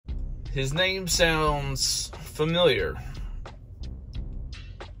His name sounds familiar,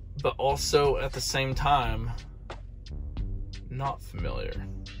 but also at the same time not familiar,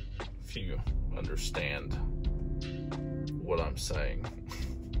 if you understand what I'm saying.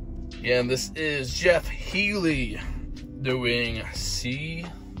 Yeah, and this is Jeff Healey doing See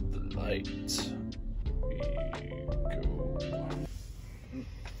the Light. Here we go.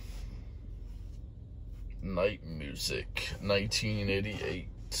 Night Music, 1988.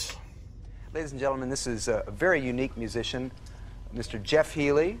 Ladies and gentlemen, this is a very unique musician, Mr. Jeff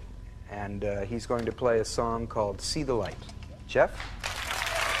Healey, and he's going to play a song called See the Light. Jeff?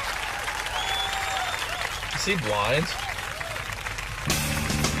 Is he blind?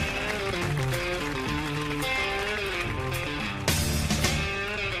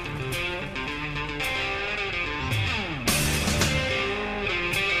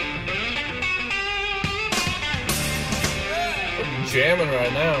 Fucking jamming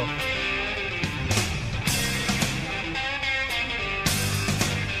right now.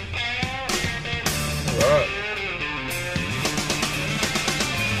 Alright.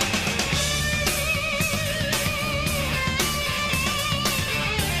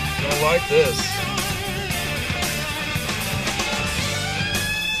 Don't like this.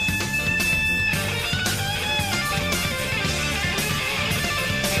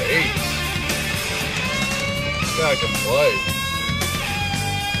 Jeez. This guy can play.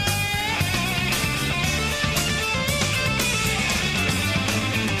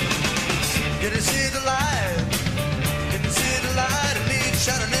 Can you see the light? Can you see the light of me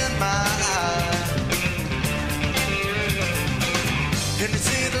shining in my eye? Can you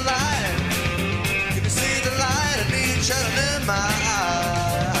see the light? Can you see the light of me shining in my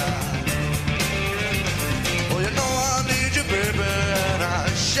eye? Oh, you know I need you, baby, and I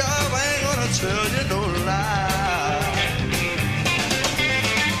sure ain't gonna tell you no lie.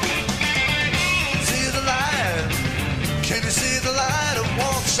 See the light? Can you see the light of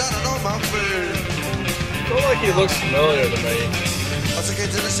warmth shining on my face? I feel like he looks familiar to me. I said, can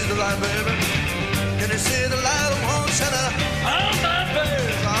you see the light, baby? Can you see the light of warmth shining on my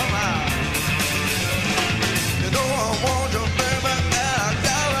face? Oh, my. You know I want you, baby, and I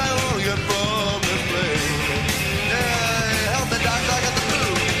got right on your problem, baby. Yeah, help me, doctor, I got the flu.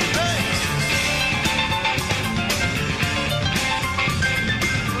 Hey!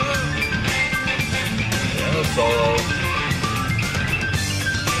 Piano solo.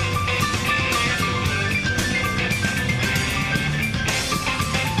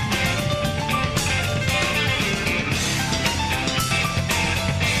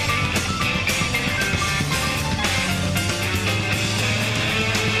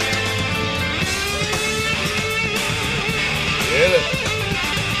 Get it.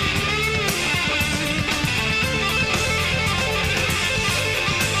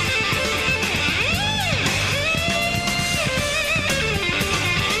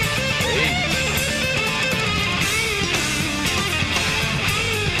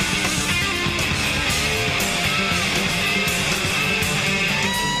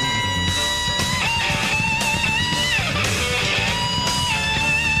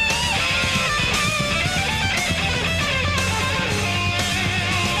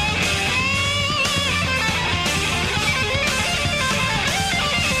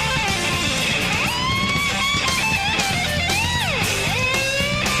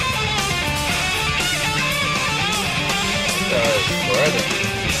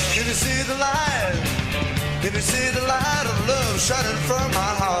 Can you see the light? Can you see the light of love shining from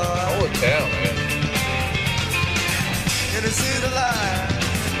my heart? Hold it down, man. Can you see the light?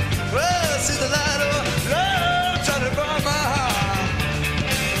 Well, see the light of love shining from my heart.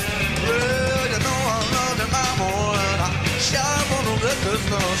 Well, you know I love you, my boy, and I sure wanna let this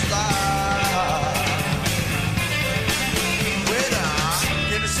love slide. Well,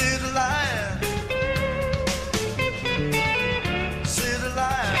 can you see the light? See the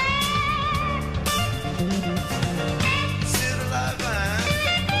light. See the light, man.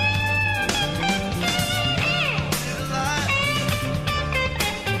 See the light.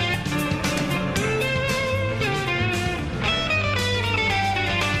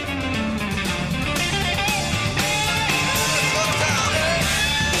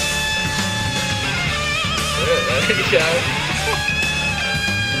 There you go.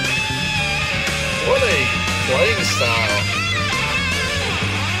 What a playing style.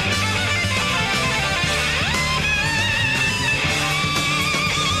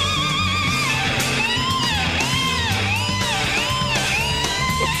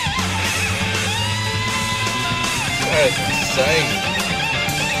 That is insane.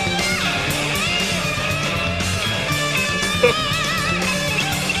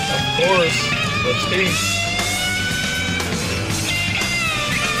 course. But jeez.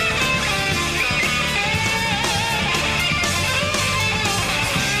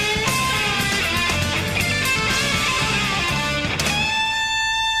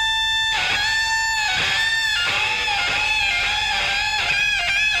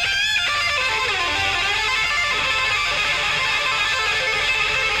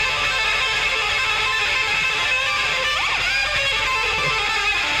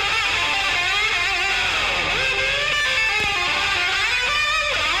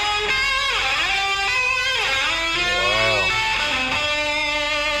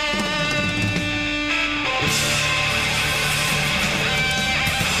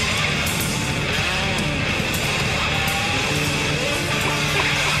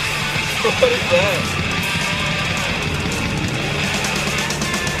 What is that?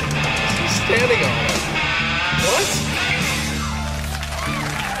 He's standing on it. What?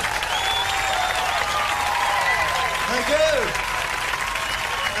 Thank you.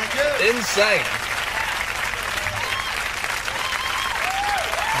 Thank you. Insane.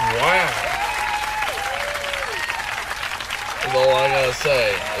 Wow. That's all I gotta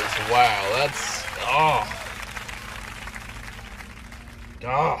say is wow. That's,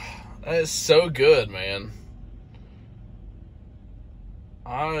 that is so good, man.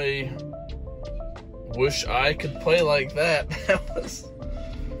 I wish I could play like that.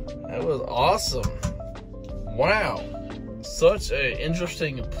 That was awesome. Wow. Such a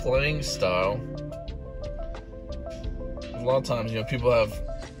interesting playing style. A lot of times, people have,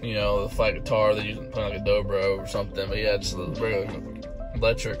 the flat guitar, they usually play like a dobro or something, but yeah, just a regular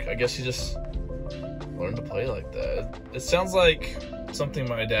electric. I guess you just learn to play like that. It sounds like something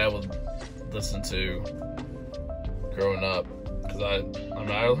my dad would listen to growing up, because I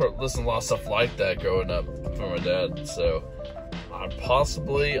listened to a lot of stuff like that growing up from my dad. So I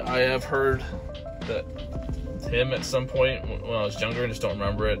have heard that him at some point when I was younger and just don't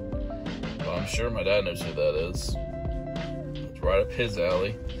remember it. But I'm sure my dad knows who that is. It's right up his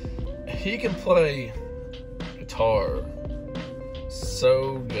alley. He can play guitar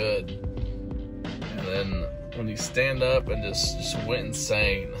so good, and then when you stand up and just went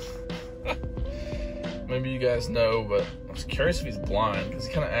insane. Maybe you guys know, but I was curious if he's blind, because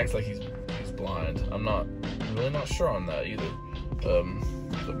he kind of acts like he's blind. I'm really not sure on that either.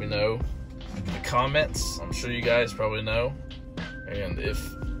 Let me know in the comments. I'm sure you guys probably know. And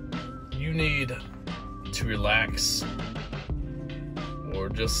if you need to relax, or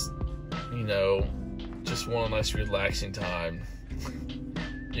just just want a nice relaxing time,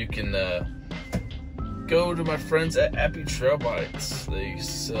 you can go to my friends at Appy Trail Bites. They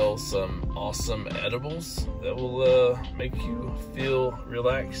sell some awesome edibles that will make you feel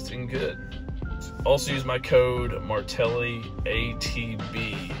relaxed and good. Also use my code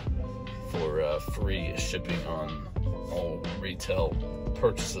MartelliATB for free shipping on all retail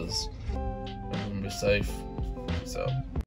purchases. Everyone be safe. So.